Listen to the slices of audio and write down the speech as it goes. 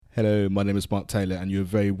Hello, my name is Mark Taylor, and you're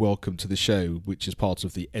very welcome to the show, which is part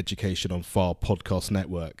of the Education on Fire podcast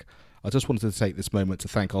network. I just wanted to take this moment to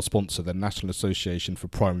thank our sponsor, the National Association for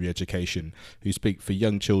Primary Education, who speak for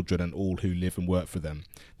young children and all who live and work for them.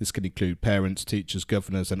 This can include parents, teachers,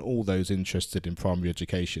 governors, and all those interested in primary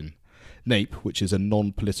education. NAPE, which is a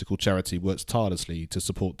non-political charity, works tirelessly to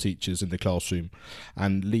support teachers in the classroom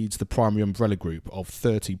and leads the primary umbrella group of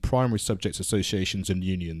 30 primary subject associations and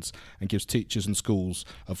unions, and gives teachers and schools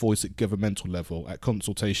a voice at governmental level at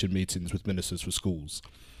consultation meetings with ministers for schools.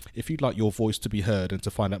 If you'd like your voice to be heard and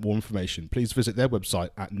to find out more information, please visit their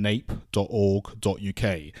website at nape.org.uk.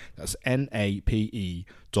 That's nape.org.uk.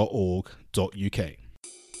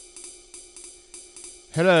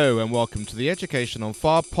 Hello and welcome to the Education on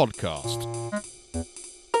Fire podcast.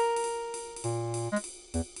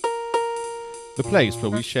 The place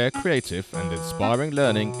where we share creative and inspiring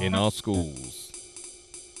learning in our schools.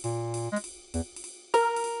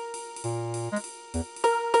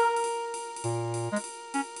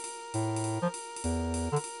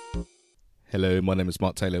 Hello, my name is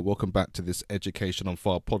Mark Taylor. Welcome back to this Education on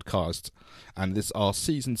Fire podcast. And this is our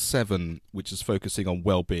season 7, which is focusing on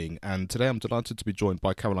well-being. And today I'm delighted to be joined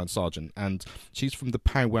by Caroline Sargent. And she's from the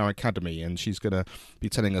Powwow Academy, and she's going to be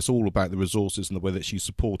telling us all about the resources and the way that she's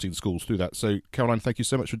supporting schools through that. So, Caroline, thank you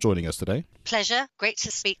so much for joining us today. Pleasure. Great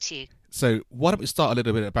to speak to you. So, why don't we start a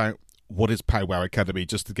little bit about what is Powwow Academy,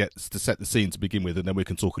 just to set the scene to begin with, and then we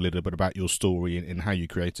can talk a little bit about your story and how you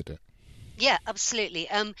created it. Yeah, absolutely.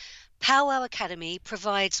 Powwow Academy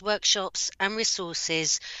provides workshops and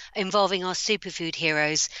resources involving our superfood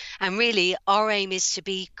heroes, and really our aim is to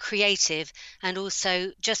be creative and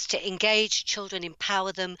also just to engage children,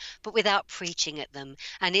 empower them, but without preaching at them.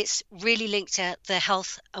 And it's really linked to the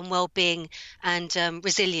health and well-being and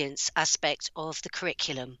resilience aspect of the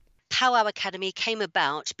curriculum. Powwow Academy came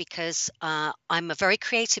about because I'm a very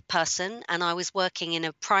creative person, and I was working in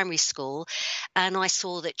a primary school, and I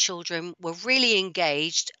saw that children were really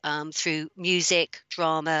engaged through music,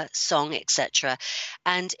 drama, song, etc.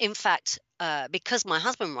 And in fact, because my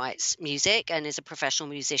husband writes music and is a professional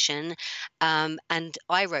musician, and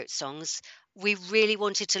I wrote songs, we really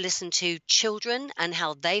wanted to listen to children and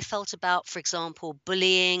how they felt about, for example,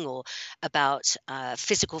 bullying or about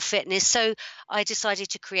physical fitness. So I decided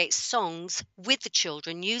to create songs with the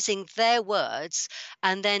children using their words,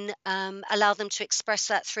 and then allow them to express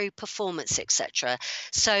that through performance, etc.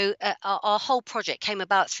 So our whole project came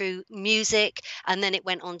about through music, and then it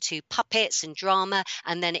went on to puppets and drama,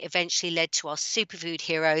 and then it eventually led to our superfood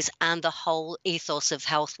heroes and the whole ethos of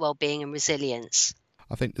health, well-being and resilience.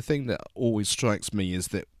 I think the thing that always strikes me is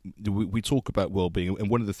that we talk about well-being, and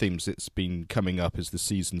one of the themes that's been coming up as the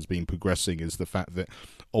season's been progressing is the fact that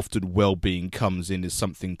often well-being comes in as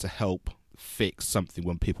something to help fix something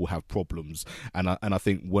when people have problems, and I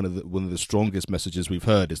think one of the strongest messages we've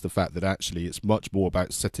heard is the fact that actually it's much more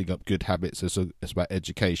about setting up good habits. It's about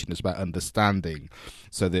education, it's about understanding,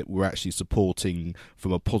 so that we're actually supporting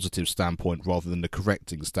from a positive standpoint rather than a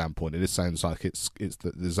correcting standpoint. And it sounds like it's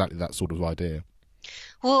exactly that sort of idea.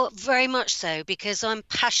 Well, very much so, because I'm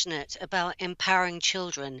passionate about empowering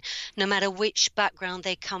children, no matter which background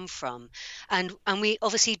they come from. And we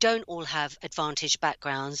obviously don't all have advantaged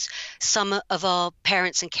backgrounds. Some of our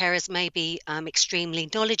parents and carers may be extremely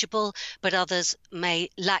knowledgeable, but others may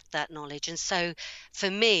lack that knowledge. And so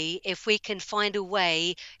for me, if we can find a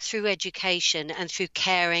way through education and through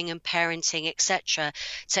caring and parenting, etc.,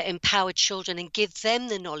 to empower children and give them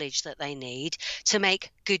the knowledge that they need to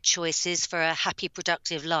make good choices for a happy,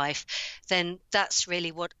 productive life, then that's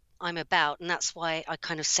really what I'm about, and that's why I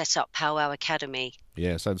kind of set up Powwow Academy.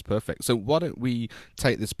 Yeah, sounds perfect. So why don't we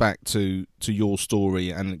take this back to your story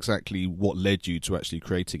and exactly what led you to actually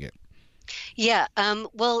creating it? Yeah,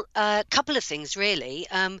 well, a couple of things really.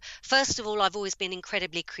 First of all, I've always been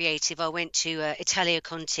incredibly creative. I went to Italia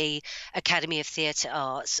Conti Academy of Theatre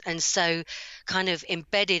Arts, and so kind of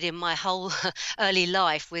embedded in my whole early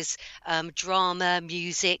life was drama,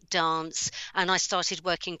 music, dance, and I started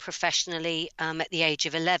working professionally at the age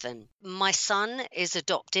of 11. My son is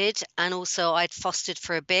adopted, and also I'd fostered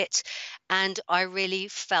for a bit, and I really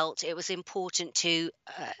felt it was important to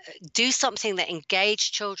do something that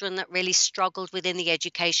engaged children that really struggled within the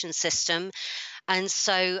education system. And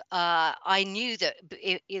so I knew that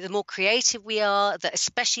the more creative we are, that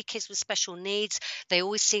especially kids with special needs, they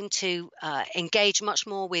always seem to engage much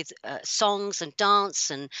more with songs and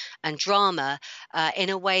dance and drama in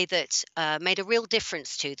a way that made a real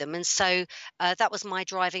difference to them. And so that was my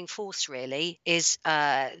driving force, really, is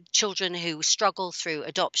children who struggle through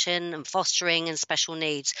adoption and fostering and special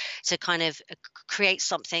needs, to kind of create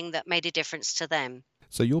something that made a difference to them.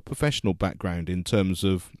 So your professional background in terms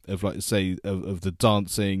of like say of the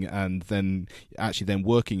dancing and then actually then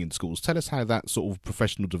working in schools, tell us how that sort of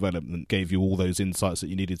professional development gave you all those insights that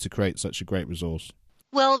you needed to create such a great resource.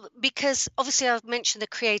 Well, because obviously I've mentioned the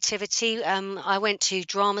creativity. I went to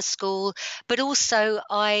drama school, but also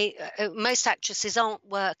most actresses aren't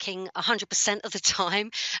working 100% of the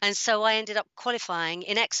time, and so I ended up qualifying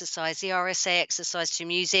in exercise, the RSA exercise to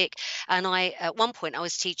music. And at one point, I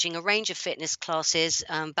was teaching a range of fitness classes,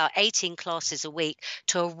 about 18 classes a week,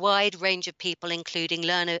 to a wide range of people, including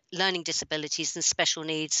learning disabilities and special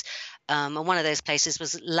needs. And one of those places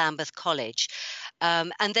was Lambeth College.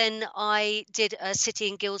 And then I did a City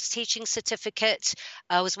and Guilds teaching certificate.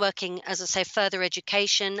 I was working, as I say, further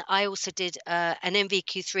education. I also did an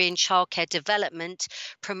NVQ3 in childcare development,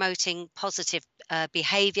 promoting positive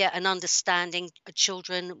behaviour and understanding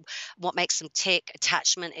children, what makes them tick,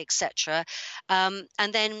 attachment, etc. And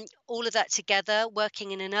then all of that together,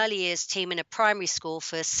 working in an early years team in a primary school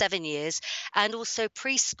for 7 years, and also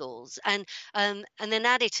preschools. And then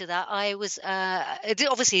added to that, I was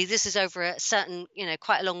obviously this is over a certain,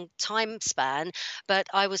 quite a long time span, but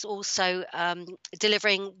I was also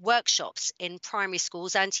delivering workshops in primary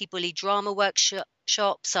schools, anti-bully drama workshops.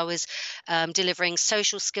 I was delivering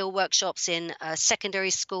social skill workshops in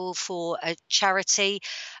secondary school for a charity,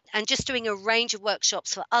 and just doing a range of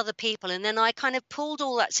workshops for other people. And then I kind of pulled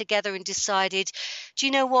all that together and decided, do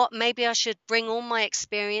you know what, maybe I should bring all my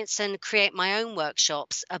experience and create my own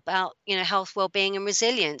workshops about, health, well-being and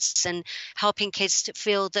resilience, and helping kids to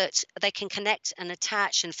feel that they can connect and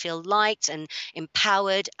attach and feel liked and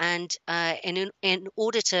empowered. And in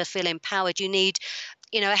order to feel empowered, you need,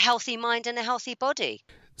 a healthy mind and a healthy body.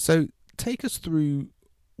 So take us through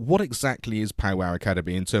what exactly is Powwow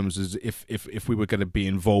Academy in terms of if we were going to be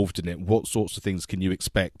involved in it, what sorts of things can you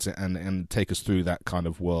expect, and take us through that kind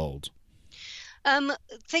of world?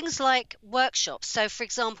 Things like workshops. So, for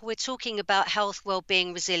example, we're talking about health,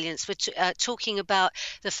 well-being, resilience. We're talking about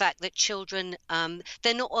the fact that children,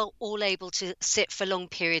 they're not all able to sit for long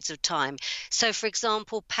periods of time. So, for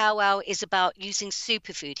example, Powwow is about using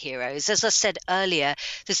superfood heroes. As I said earlier,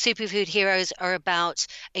 the superfood heroes are about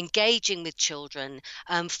engaging with children,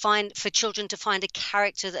 for children to find a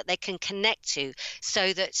character that they can connect to,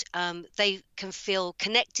 so that they can feel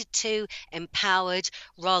connected to, empowered,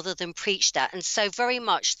 rather than preached at. And so very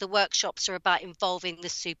much the workshops are about involving the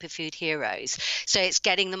superfood heroes. So it's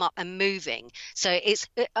getting them up and moving. So it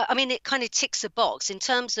kind of ticks a box in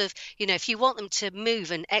terms of, if you want them to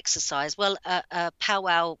move and exercise, well, a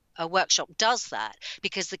Powwow workshop does that,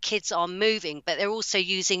 because the kids are moving, but they're also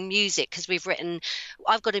using music, because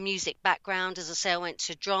I've got a music background. As I say, I went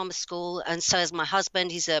to drama school, and so has my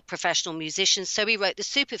husband. He's a professional musician, so we wrote the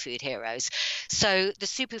Superfood Heroes. So the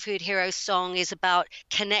Superfood Heroes song is about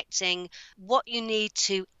connecting what you need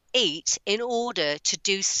to eat in order to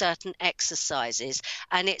do certain exercises,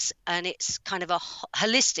 and it's kind of a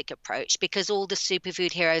holistic approach, because all the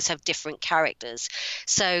superfood heroes have different characters.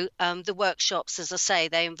 So the workshops, as I say,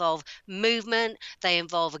 they involve movement, they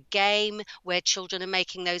involve a game where children are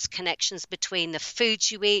making those connections between the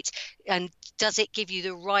foods you eat, and does it give you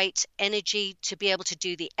the right energy to be able to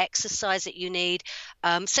do the exercise that you need.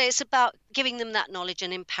 So it's about giving them that knowledge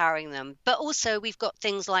and empowering them. But also we've got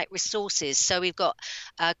things like resources. So we've got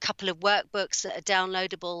couple of workbooks that are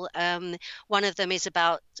downloadable. One of them is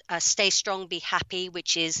about Stay Strong, Be Happy,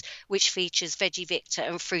 which features Veggie Victor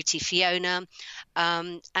and Fruity Fiona,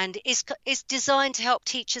 and is designed to help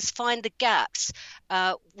teachers find the gaps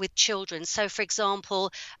with children. So, for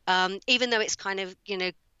example, even though it's kind of,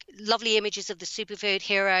 lovely images of the superfood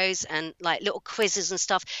heroes and like little quizzes and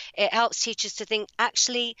stuff, it helps teachers to think,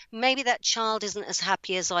 actually, maybe that child isn't as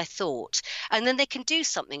happy as I thought, and then they can do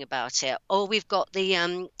something about it. Or we've got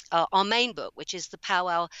the our main book, which is the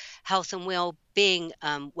Powwow Health and Well-being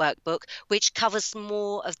workbook, which covers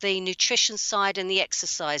more of the nutrition side and the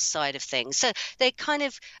exercise side of things. So they kind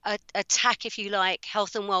of attack, if you like,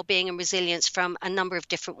 health and well-being and resilience from a number of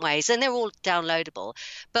different ways, and they're all downloadable.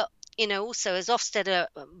 But also as Ofsted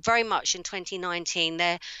very much in 2019,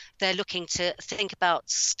 they're looking to think about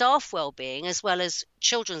staff well-being as well as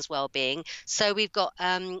children's well-being. So we've got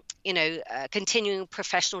a continuing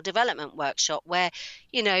professional development workshop where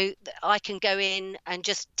I can go in and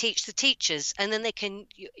just teach the teachers, and then they can,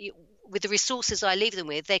 with the resources I leave them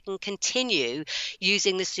with, they can continue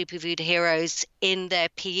using the superfood heroes in their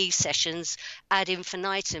PE sessions ad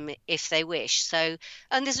infinitum if they wish. So,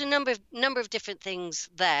 and there's a number of different things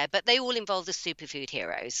there, but they all involve the superfood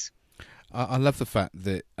heroes. I love the fact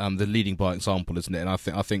that they're leading by example, isn't it? And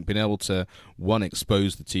I think being able to, one,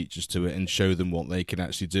 expose the teachers to it and show them what they can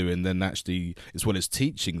actually do, and then actually, as well as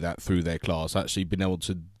teaching that through their class, actually being able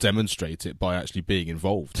to demonstrate it by actually being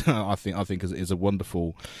involved. I think is a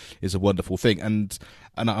wonderful thing. And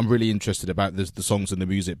I'm really interested about the songs and the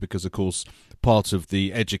music, because of course part of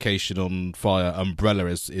the Education on Fire umbrella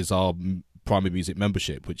is our primary music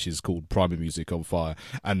membership, which is called Primary Music on Fire,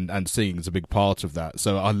 and singing is a big part of that.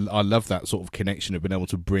 So I love that sort of connection of being able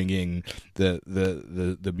to bring in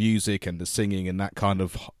the music and the singing and that kind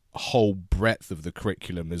of whole breadth of the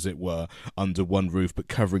curriculum, as it were, under one roof, but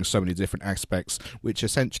covering so many different aspects, which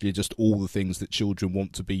essentially are just all the things that children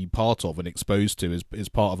want to be part of and exposed to as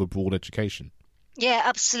part of a broad education. Yeah,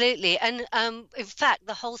 absolutely. And in fact,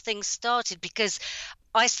 the whole thing started because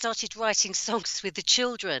I started writing songs with the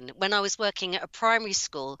children when I was working at a primary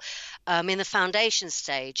school in the foundation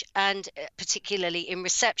stage, and particularly in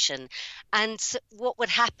reception. And what would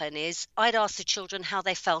happen is I'd ask the children how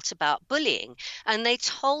they felt about bullying, and they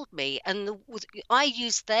told me, and I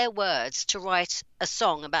used their words to write a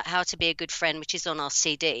song about how to be a good friend, which is on our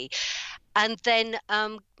CD. And then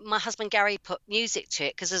my husband Gary put music to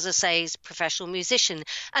it because, as I say, he's a professional musician.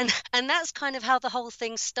 And that's kind of how the whole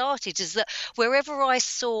thing started, is that wherever I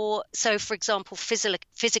saw, so for example,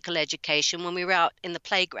 physical education, when we were out in the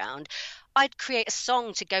playground, I'd create a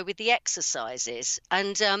song to go with the exercises.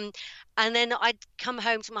 And then I'd come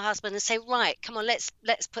home to my husband and say, right, come on, let's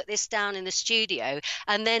put this down in the studio.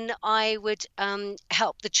 And then I would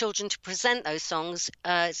help the children to present those songs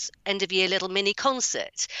as end of year little mini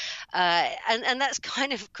concert. And that's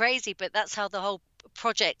kind of crazy, but that's how the whole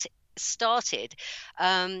project started.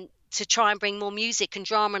 To try and bring more music and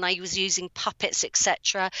drama, and I was using puppets,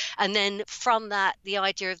 etc. And then from that, the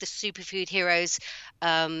idea of the Superfood Heroes,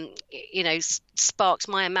 sparked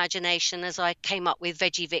my imagination as I came up with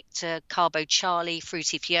Veggie Victor, Carbo Charlie,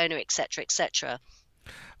 Fruity Fiona, etc., etc.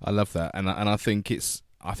 I love that, and I think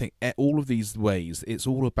all of these ways, it's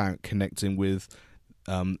all about connecting with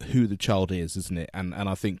who the child is, isn't it? And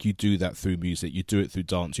I think you do that through music, you do it through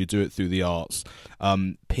dance, you do it through the arts.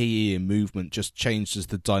 PE and movement just changes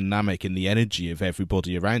the dynamic and the energy of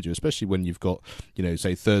everybody around you, especially when you've got,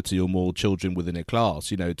 say 30 or more children within a class,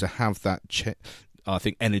 to have that I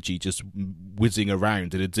think energy just whizzing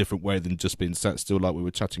around in a different way than just being sat still like we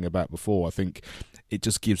were chatting about before. I think it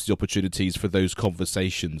just gives the opportunities for those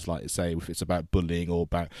conversations, like say if it's about bullying or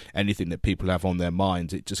about anything that people have on their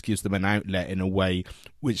minds, it just gives them an outlet in a way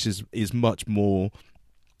which is much more,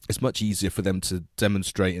 it's much easier for them to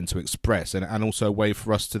demonstrate and to express, and also a way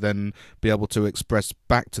for us to then be able to express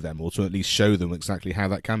back to them, or to at least show them exactly how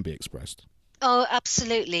that can be expressed. Oh,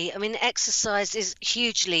 absolutely. I mean, exercise is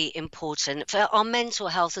hugely important for our mental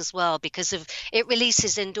health as well, because it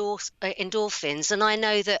releases endorphins. And I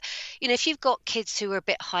know that, if you've got kids who are a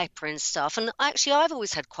bit hyper and stuff, and actually I've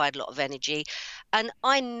always had quite a lot of energy, and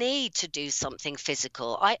I need to do something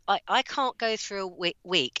physical. I can't go through a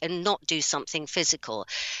week and not do something physical,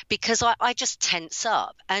 because I just tense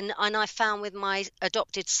up. And I found with my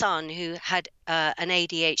adopted son, who had an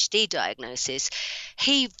ADHD diagnosis,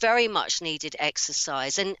 he very much needed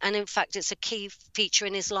exercise, and in fact it's a key feature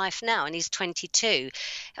in his life now, and he's 22.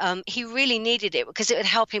 He really needed it because it would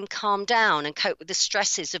help him calm down and cope with the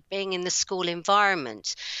stresses of being in the school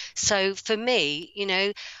environment. So for me,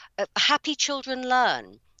 happy children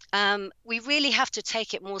learn. We really have to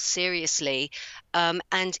take it more seriously and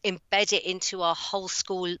embed it into our whole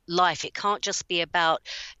school life. It can't just be about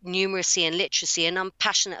numeracy and literacy, and I'm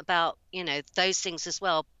passionate about those things as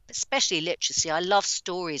well, especially literacy. I love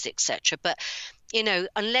stories, etc. But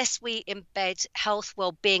unless we embed health,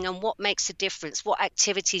 well-being, and what makes a difference, what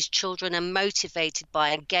activities children are motivated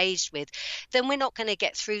by, engaged with, then we're not going to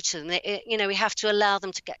get through to them. We have to allow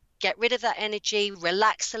them to get rid of that energy,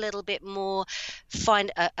 relax a little bit more,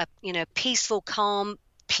 find a peaceful, calm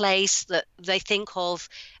place that they think of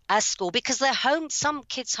as school, because their home, some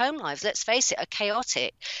kids' home lives, let's face it, are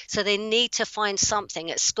chaotic. So they need to find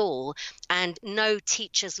something at school, and know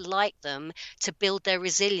teachers like them to build their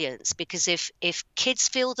resilience. Because if kids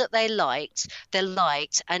feel that they're liked,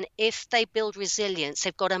 and if they build resilience,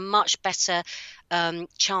 they've got a much better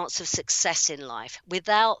chance of success in life.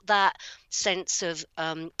 Without that sense of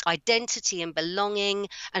identity and belonging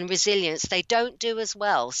and resilience, they don't do as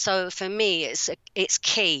well. So for me, it's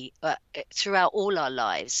key throughout all our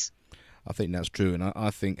lives. I think that's true, and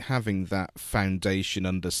I think having that foundation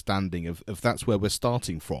understanding of that's where we're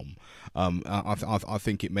starting from, I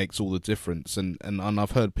think it makes all the difference. And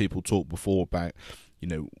I've heard people talk before about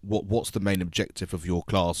what's the main objective of your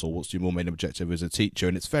class, or what's your main objective as a teacher.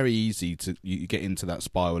 And it's very easy to you get into that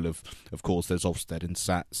spiral of course there's Ofsted and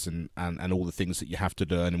SATs and all the things that you have to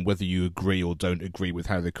learn, and whether you agree or don't agree with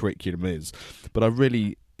how the curriculum is. But I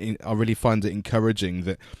really find it encouraging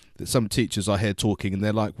that some teachers I hear talking, and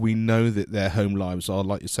they're like, we know that their home lives are,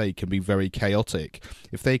 like you say, can be very chaotic.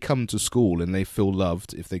 If they come to school and they feel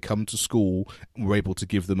loved, if they come to school and we're able to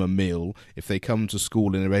give them a meal, if they come to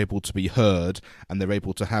school and they're able to be heard and they're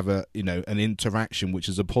able to have an interaction which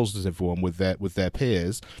is a positive one with their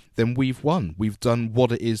peers, then we've won. We've done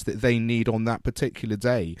what it is that they need on that particular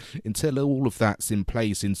day. Until all of that's in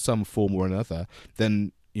place in some form or another,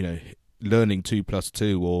 then learning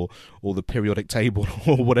 2+2 or the periodic table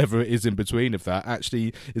or whatever it is in between of that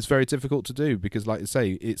actually is very difficult to do, because like I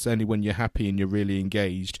say, it's only when you're happy and you're really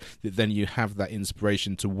engaged that then you have that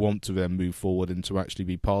inspiration to want to then move forward and to actually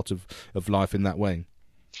be part of life in that way.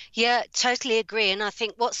 Yeah, totally agree. And I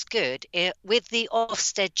think what's good with the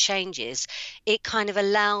Ofsted changes, it kind of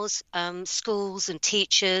allows schools and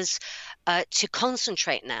teachers to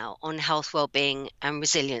concentrate now on health, well-being and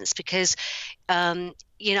resilience, because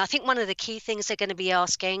I think one of the key things they're going to be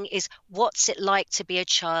asking is, what's it like to be a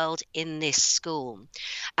child in this school?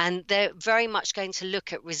 And they're very much going to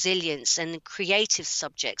look at resilience and creative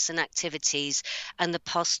subjects and activities and the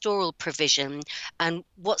pastoral provision and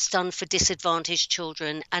what's done for disadvantaged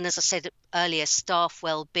children. And as I said earlier, staff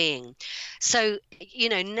well-being. So,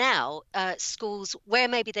 now schools where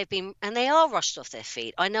maybe they've been, and they are rushed off their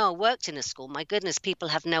feet. I know I worked in a school. My goodness, people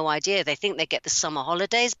have no idea. They think they get the summer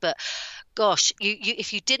holidays, but gosh, you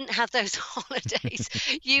if you didn't have those holidays,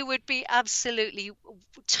 you would be absolutely,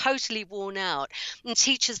 totally worn out. And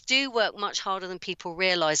teachers do work much harder than people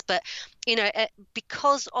realise. But,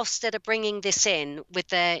 because Ofsted are bringing this in with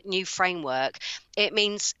their new framework, it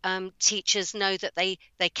means teachers know that they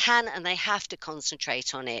can and they have to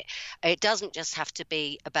concentrate on it. It doesn't just have to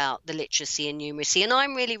be about the literacy and numeracy. And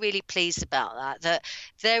I'm really, really pleased about that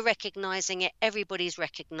they're recognising it, everybody's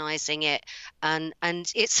recognising it. And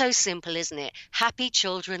it's so simple, isn't it? Happy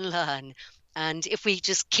children learn. And if we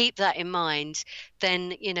just keep that in mind,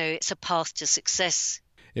 then, it's a path to success.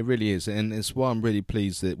 It really is, and it's why I'm really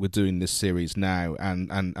pleased that we're doing this series now, and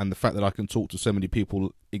the fact that I can talk to so many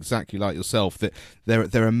people exactly like yourself, that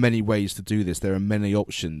there are many ways to do this, there are many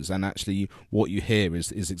options, and actually what you hear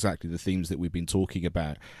is exactly the themes that we've been talking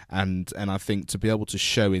about, and I think to be able to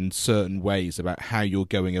show in certain ways about how you're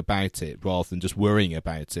going about it rather than just worrying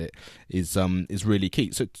about it is really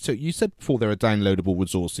key. So you said before there are downloadable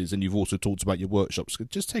resources, and you've also talked about your workshops.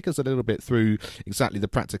 Just take us a little bit through exactly the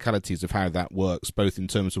practicalities of how that works, both in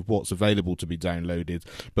terms of what's available to be downloaded,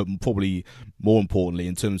 but probably more importantly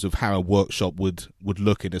in terms of how a workshop would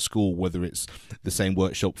look in a school, whether it's the same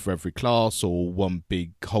workshop for every class or one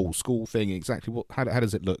big whole school thing. Exactly how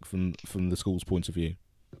does it look from the school's point of view?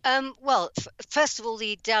 First of all,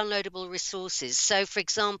 the downloadable resources. So, for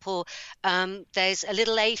example, there's a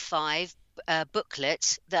little A5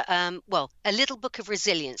 booklet that a little book of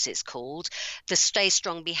resilience, it's called, the Stay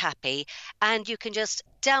Strong Be Happy, and you can just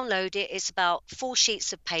download it. It's about 4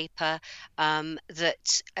 sheets of paper, so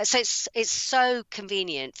it's so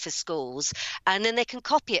convenient for schools, and then they can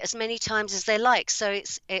copy it as many times as they like, so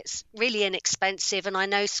it's really inexpensive. And I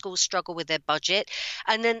know schools struggle with their budget.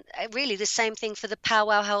 And then really the same thing for the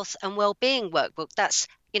Powwow Health and Wellbeing workbook. That's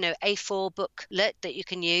A4 booklet that you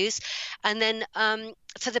can use. And then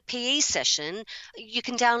for the PE session, you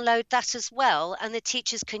can download that as well, and the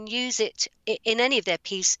teachers can use it in any of their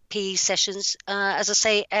PE sessions, as I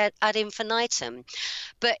say, ad infinitum.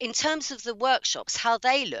 But in terms of the workshops, how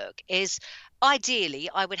they look is, ideally,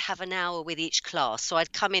 I would have an hour with each class. So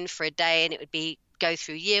I'd come in for a day and it would be go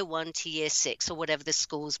through year 1 to year 6 or whatever the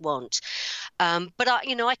schools want. But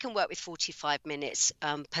I can work with 45 minutes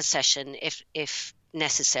per session if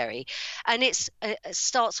necessary. And it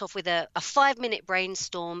starts off with a 5-minute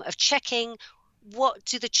brainstorm of checking, what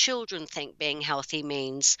do the children think being healthy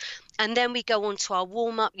means? And then we go on to our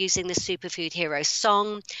warm-up using the Superfood Hero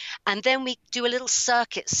song. And then we do a little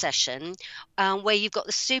circuit session where you've got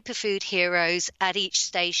the Superfood Heroes at each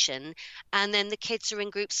station. And then the kids are in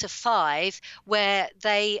groups of 5 where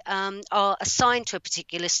they are assigned to a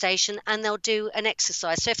particular station, and they'll do an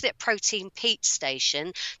exercise. So if they're at Protein Pete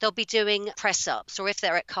station, they'll be doing press-ups. Or if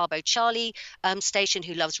they're at Carbo Charlie station,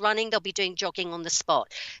 who loves running, they'll be doing jogging on the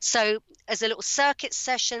spot. So as a little circuit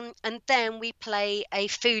session, and then we play a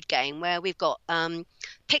food game where we've got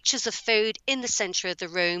pictures of food in the center of the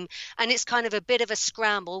room, and it's kind of a bit of a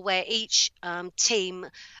scramble where each team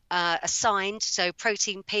assigned, so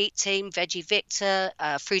Protein Pete team, Veggie Victor,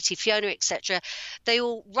 Fruity Fiona, etc., they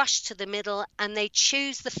all rush to the middle and they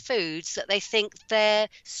choose the foods that they think their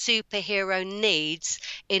superhero needs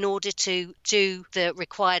in order to do the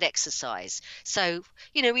required exercise. So,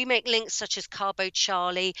 we make links such as Carbo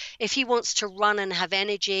Charlie. If he wants to run and have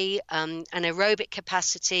energy and aerobic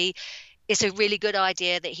capacity, it's a really good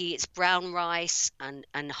idea that he eats brown rice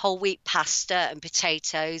and whole wheat pasta and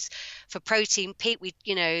potatoes. For Protein Pete,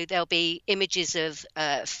 there'll be images of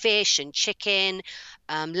fish and chicken,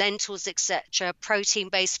 lentils, etc.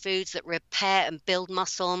 Protein-based foods that repair and build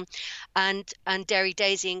muscle, and Dairy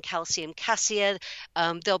Daisy and Calcium Cassia.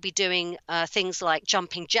 They'll be doing things like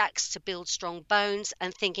jumping jacks to build strong bones,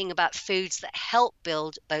 and thinking about foods that help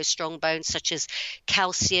build those strong bones, such as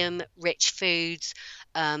calcium-rich foods,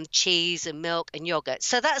 cheese and milk and yogurt.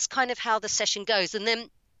 So that's kind of how the session goes. And then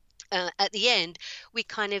at the end, we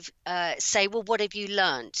kind of say, well, what have you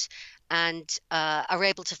learned? And are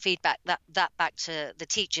able to feedback that back to the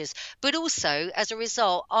teachers. But also, as a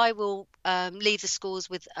result, I will leave the schools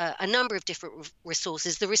with a number of different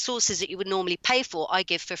resources. The resources that you would normally pay for, I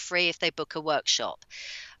give for free if they book a workshop.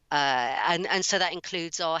 And so that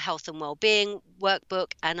includes our health and well-being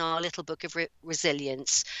workbook and our little book of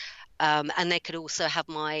resilience. And they could also have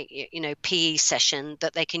my, PE session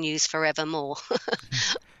that they can use forevermore.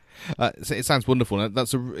 So it sounds wonderful. And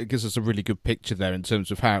it gives us a really good picture there in terms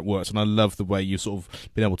of how it works. And I love the way you've sort of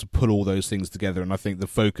been able to pull all those things together. And I think the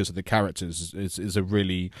focus of the characters is a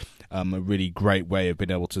really great way of being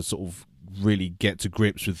able to sort of really get to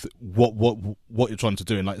grips with what you're trying to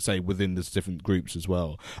do, and like I say, within these different groups as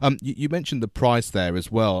well. You mentioned the price there as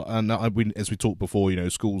well, and as we talked before,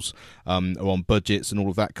 schools are on budgets and all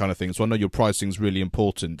of that kind of thing. So I know your pricing is really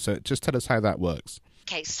important. So just tell us how that works.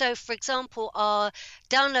 Okay, so for example, our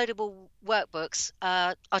downloadable workbooks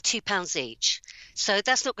are £2 each. So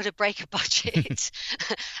that's not going to break a budget.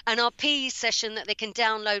 And our PE session that they can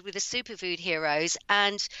download with the Superfood Heroes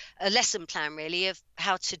and a lesson plan really of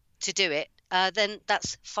how to do it, then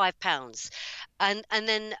that's £5. And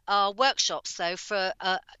then our workshops, though, for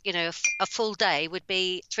a full day would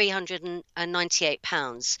be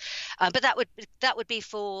 £398. But that would be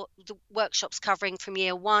for the workshops covering from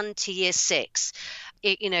year 1 to year 6.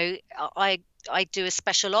 I do a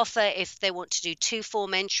special offer if they want to do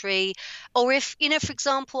 2-form entry, or if, for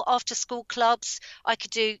example, after school clubs, I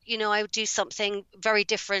could do, I would do something very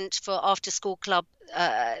different for after school club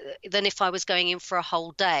than if I was going in for a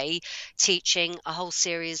whole day teaching a whole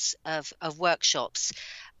series of workshops.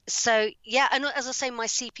 So, yeah, and as I say, my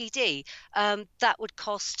CPD, that would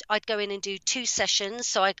cost, I'd go in and do 2 sessions.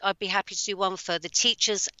 So I'd be happy to do one for the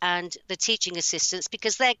teachers and the teaching assistants,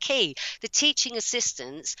 because they're key. The teaching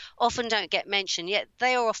assistants often don't get mentioned, yet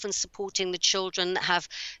they are often supporting the children that have,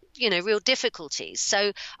 real difficulties.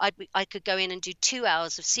 So I could go in and do 2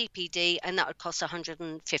 hours of CPD, and that would cost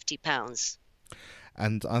 £150.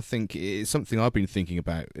 And I think it's something I've been thinking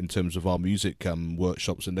about in terms of our music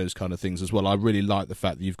workshops and those kind of things as well. I really like the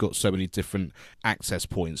fact that you've got so many different access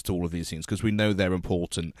points to all of these things, because we know they're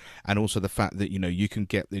important. And also the fact that, you can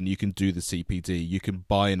get in, you can do the CPD, you can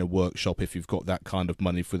buy in a workshop if you've got that kind of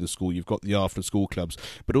money for the school, you've got the after school clubs,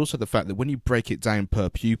 but also the fact that when you break it down per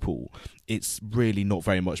pupil, it's really not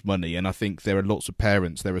very much money. And I think there are lots of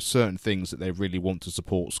parents, there are certain things that they really want to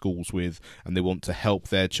support schools with, and they want to help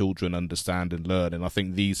their children understand and learn. And I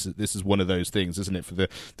think this is one of those things, isn't it, for the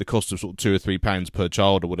cost of sort of £2 or £3 per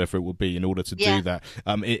child or whatever it would be in order to do that.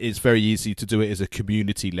 It's very easy to do it as a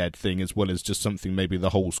community-led thing, as well as just something maybe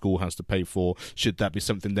the whole school has to pay for, should that be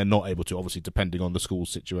something they're not able to, obviously depending on the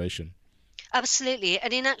school's situation. Absolutely.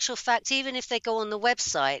 And in actual fact, even if they go on the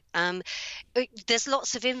website, there's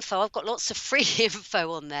lots of info. I've got lots of free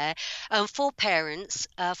info on there for parents,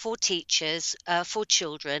 for teachers, for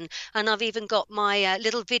children. And I've even got my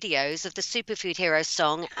little videos of the Superfood Hero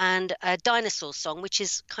song and a dinosaur song, which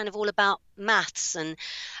is kind of all about maths, and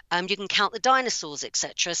you can count the dinosaurs,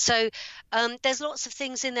 etc. So there's lots of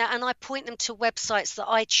things in there, and I point them to websites that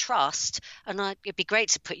I trust. And it'd be great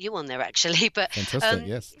to put you on there, actually. But fantastic,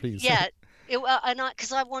 yes, please. Yeah.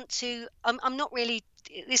 Because I want to, I'm not really,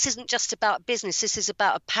 this isn't just about business, this is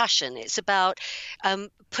about a passion. It's about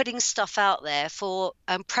putting stuff out there for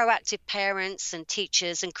proactive parents and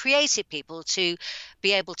teachers and creative people to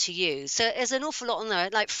be able to use. So there's an awful lot on there,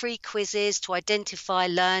 like free quizzes to identify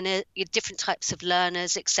learners, different types of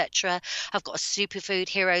learners, etc. I've got a Superfood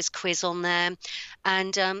Heroes quiz on there.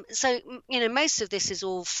 And so, most of this is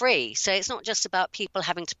all free. So it's not just about people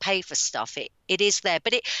having to pay for stuff. it is there.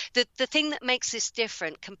 But the thing that makes this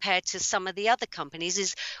different compared to some of the other companies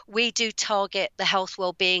is we do target the health,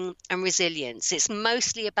 well-being and resilience. It's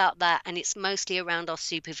mostly about that, and it's mostly around our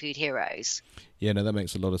superfood heroes. Yeah, no, that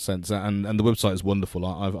makes a lot of sense, and the website is wonderful.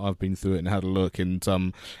 I've been through it and had a look, and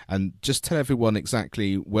just tell everyone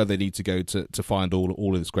exactly where they need to go to find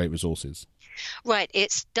all of these great resources. Right,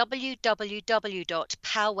 it's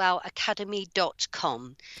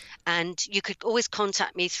www.powwowacademy.com, and you could always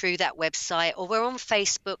contact me through that website, or we're on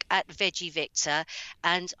Facebook at Veggie Victor,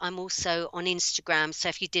 and I'm also on Instagram. So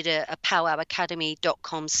if you did a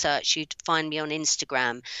powwowacademy.com search, you'd find me on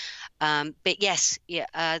Instagram. But yes,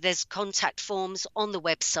 there's contact forms on the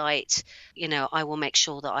website. I will make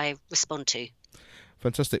sure that I respond to.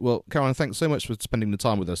 Fantastic. Well, Caroline, thanks so much for spending the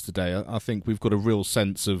time with us today. I think we've got a real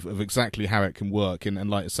sense of exactly how it can work, and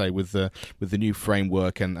like I say, with the new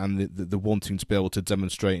framework and the wanting to be able to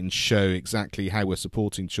demonstrate and show exactly how we're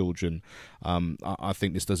supporting children. I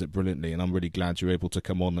think this does it brilliantly, and I'm really glad you're able to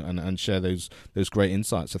come on and share those great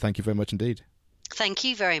insights. So thank you very much indeed. Thank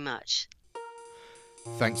you very much.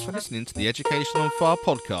 Thanks for listening to the Education on Fire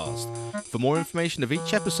podcast. For more information of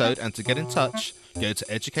each episode and to get in touch, go to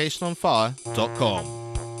educationonfire.com.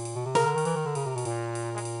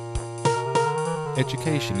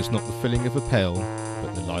 Education is not the filling of a pail,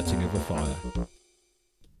 but the lighting of a fire.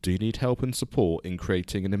 Do you need help and support in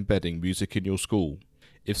creating and embedding music in your school?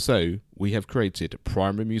 If so, we have created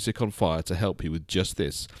Primary Music on Fire to help you with just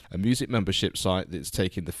this, a music membership site that's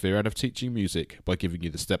taking the fear out of teaching music by giving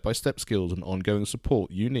you the step-by-step skills and ongoing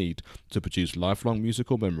support you need to produce lifelong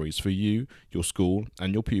musical memories for you, your school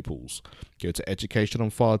and your pupils. Go to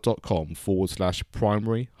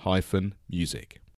educationonfire.com/primary-music.